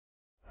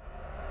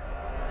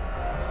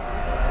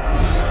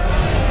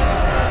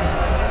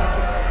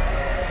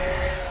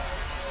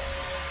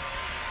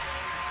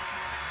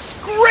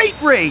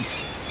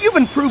race. You've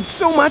improved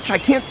so much I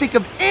can't think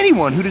of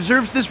anyone who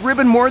deserves this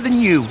ribbon more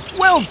than you.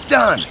 Well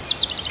done.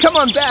 Come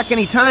on back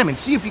anytime and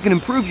see if you can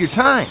improve your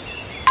time.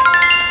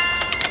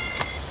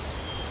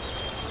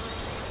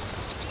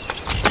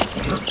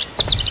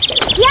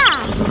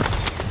 Yeah!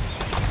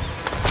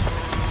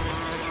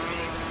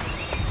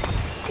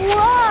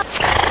 Whoa!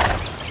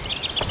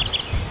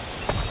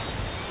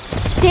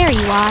 There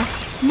you are.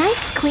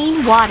 Nice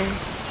clean water.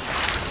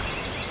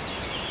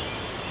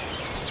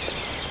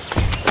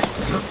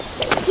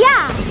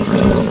 Yeah!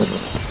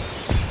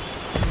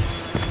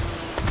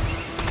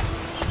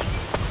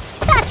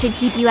 That should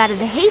keep you out of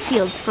the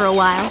hayfields for a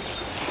while.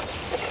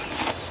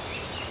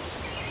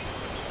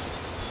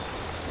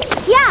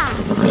 Yeah!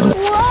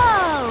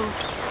 Whoa!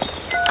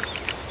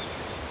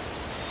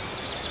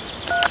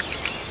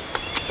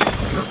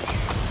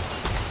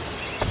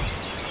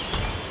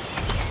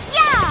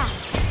 Yeah!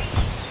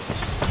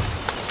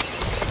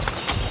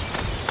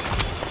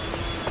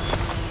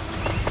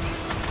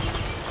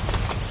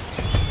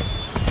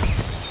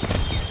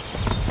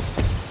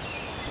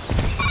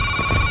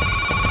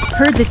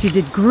 Heard that you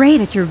did great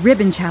at your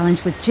ribbon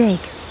challenge with Jake.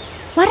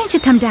 Why don't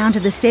you come down to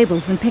the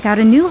stables and pick out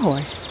a new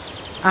horse?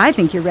 I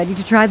think you're ready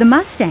to try the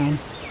Mustang.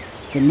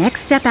 The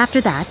next step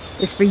after that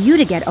is for you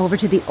to get over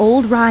to the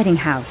old riding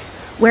house,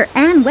 where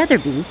Ann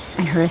Weatherby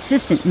and her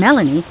assistant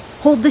Melanie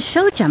hold the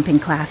show jumping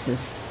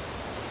classes.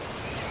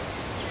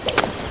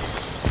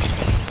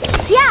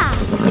 Yeah!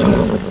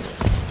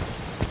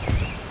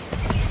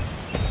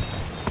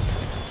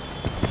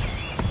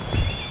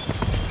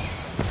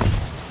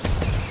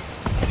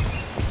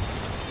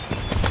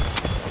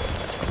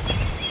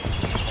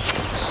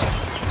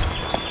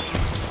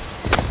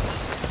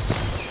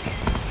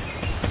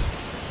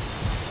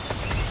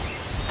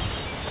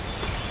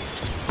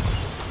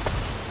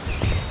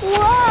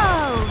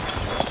 Whoa!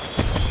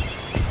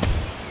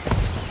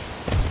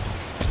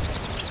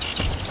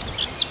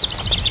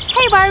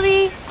 Hey,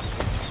 Barbie!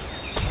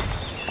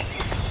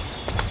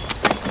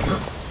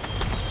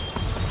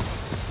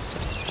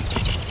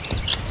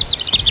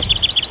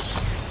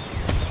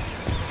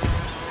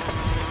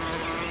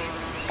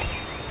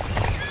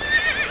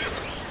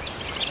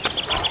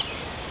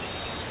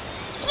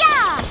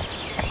 Yeah!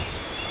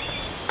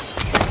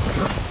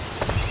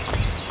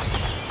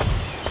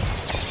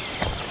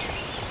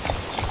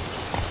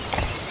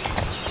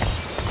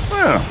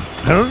 Well,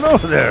 hello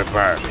there,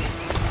 Barbie.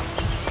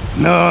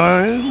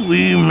 No,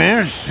 we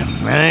miss.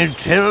 I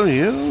tell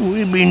you,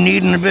 we be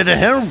needing a bit of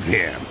help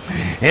here.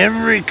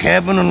 Every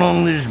cabin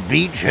along this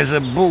beach has a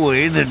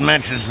buoy that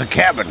matches the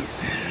cabin.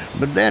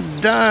 But that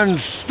darn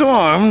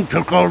storm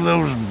took all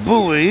those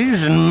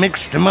buoys and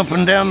mixed them up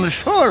and down the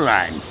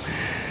shoreline.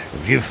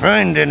 If you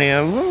find any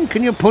of them,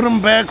 can you put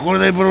them back where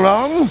they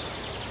belong?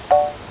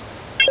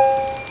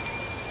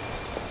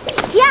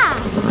 Yeah!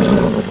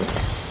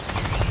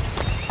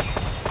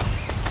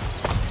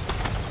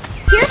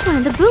 Here's one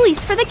of the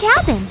buoys for the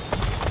cabin.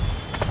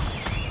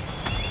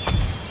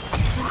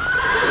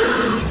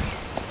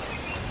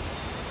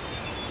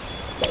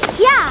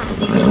 Yeah!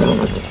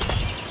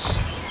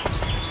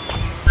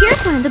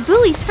 Here's one of the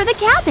buoys for the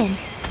cabin.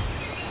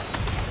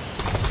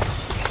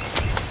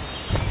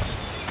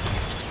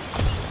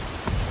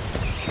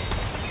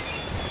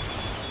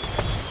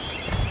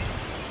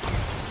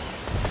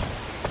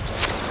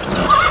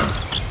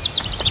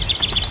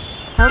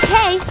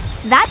 Okay,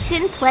 that's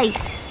in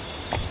place.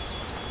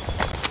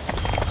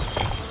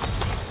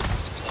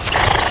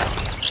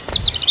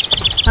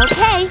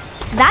 Okay,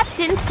 that's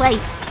in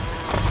place.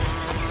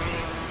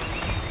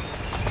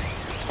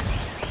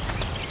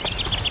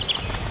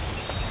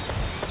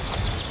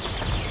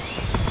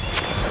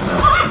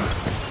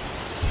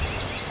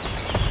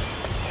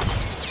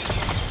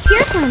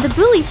 Here's one of the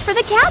buoys for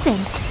the cabin.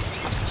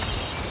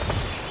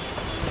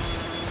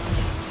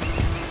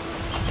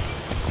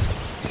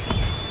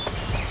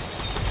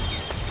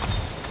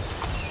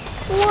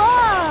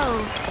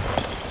 Whoa!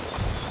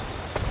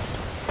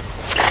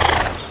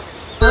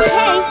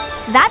 Okay,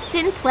 that's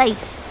in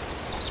place.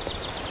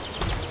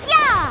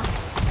 Yeah!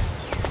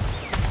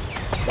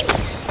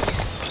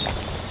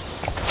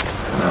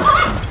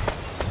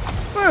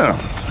 Well,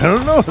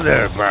 hello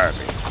there, Barbie.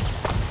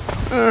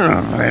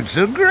 Oh, that's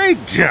a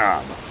great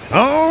job.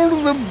 All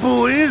the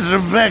buoys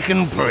are back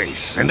in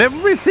place, and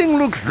everything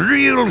looks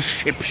real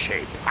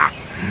shipshape.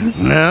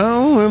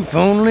 Now, if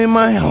only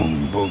my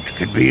own boat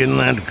could be in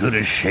that good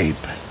a shape.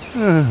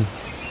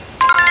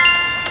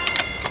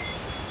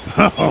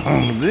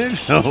 Oh,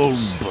 this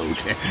old boat.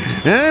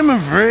 I'm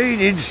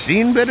afraid it's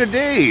seen better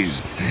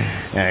days.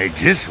 I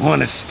just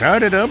want to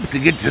start it up to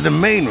get to the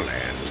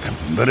mainland.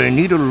 But I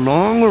need a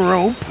long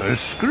rope, a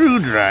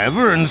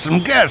screwdriver, and some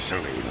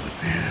gasoline.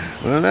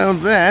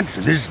 Without that,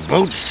 this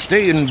boat's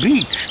staying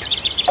beached.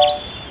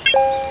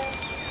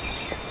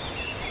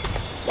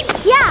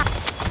 Yeah!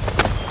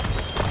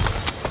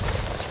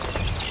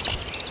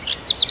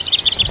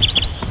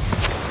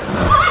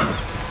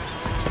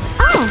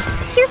 Oh,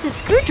 here's a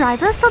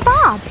screwdriver for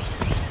Bob.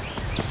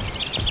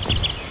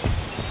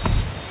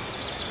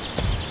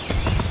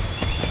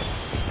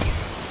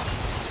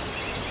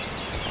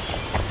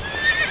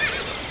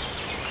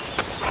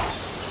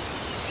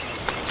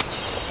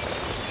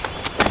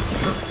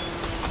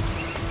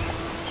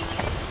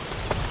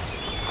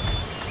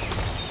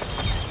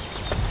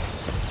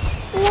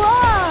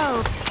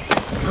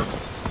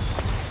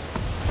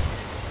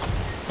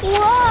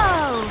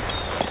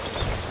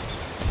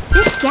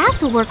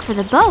 this will work for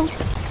the boat,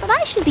 but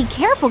I should be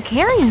careful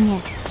carrying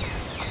it.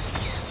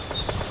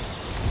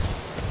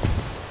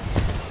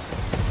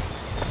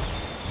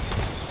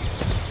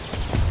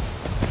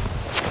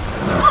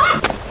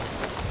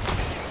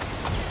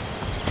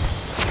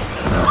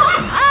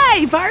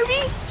 Hi,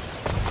 Barbie!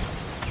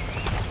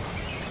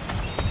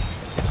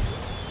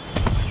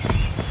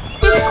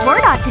 This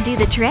cord ought to do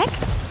the trick.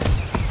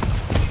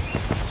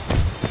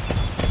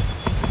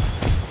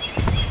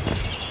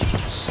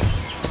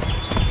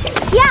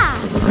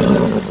 Yeah!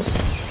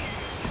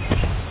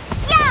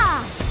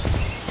 Yeah!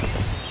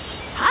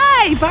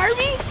 Hi,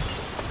 Barbie!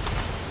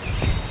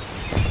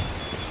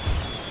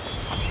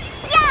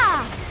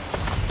 Yeah!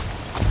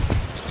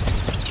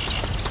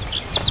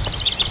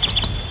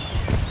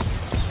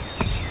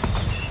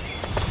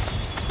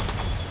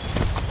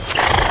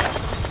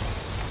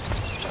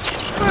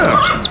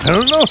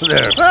 Hello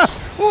there.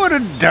 What a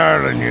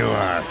darling you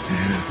are.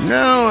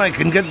 Now I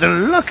can get the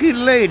lucky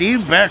lady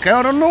back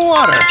out on the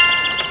water.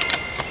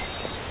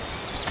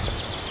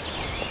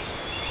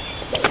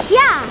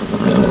 Yeah!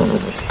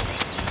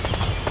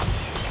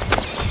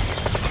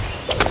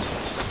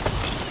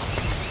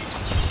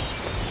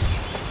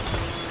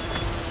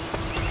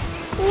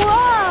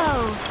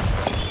 Whoa!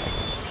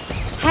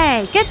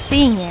 Hey, good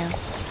seeing you.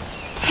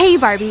 Hey,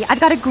 Barbie, I've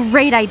got a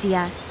great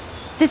idea.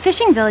 The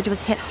fishing village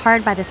was hit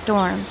hard by the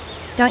storm.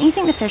 Don't you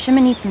think the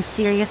fishermen need some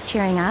serious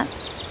cheering up?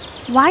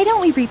 Why don't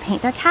we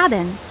repaint their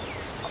cabins?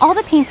 All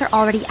the paints are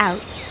already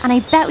out, and I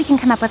bet we can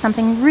come up with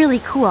something really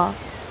cool.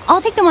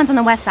 I'll take the ones on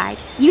the west side.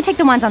 You take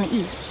the ones on the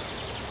east.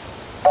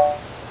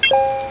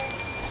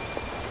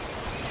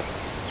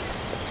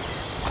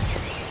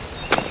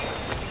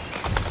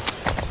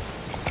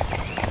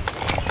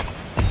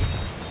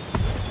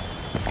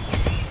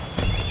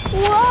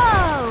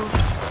 Whoa!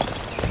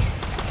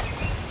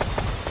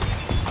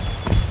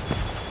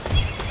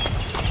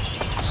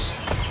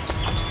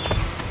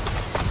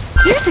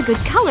 Here's a good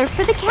color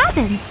for the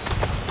cabins.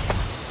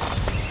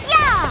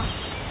 Yeah!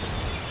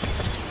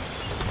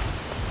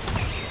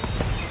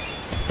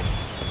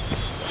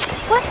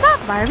 What's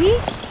up, Barbie?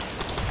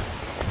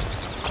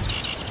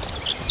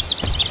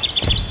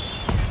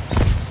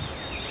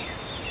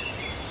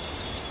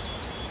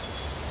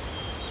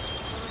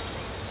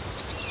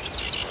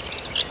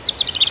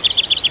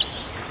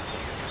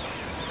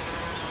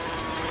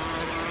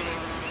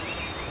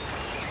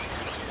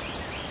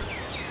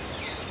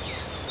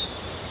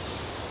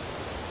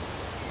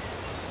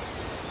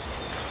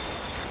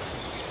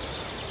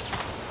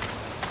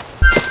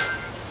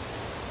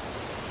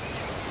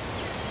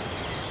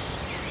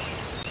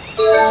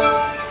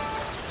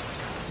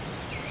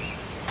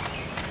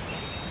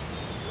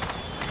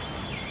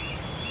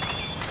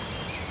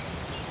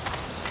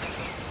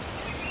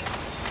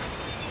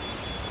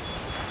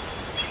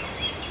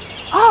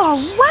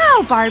 Oh,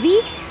 wow,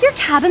 Barbie! Your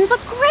cabins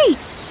look great!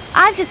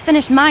 I've just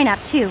finished mine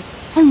up, too.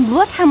 And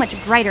look how much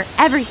brighter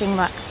everything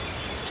looks.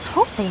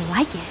 Hope they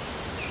like it.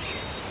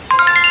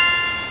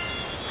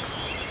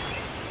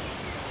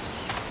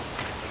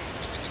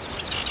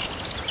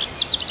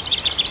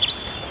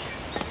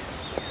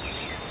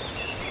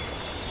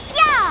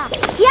 Yeah!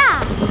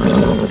 Yeah!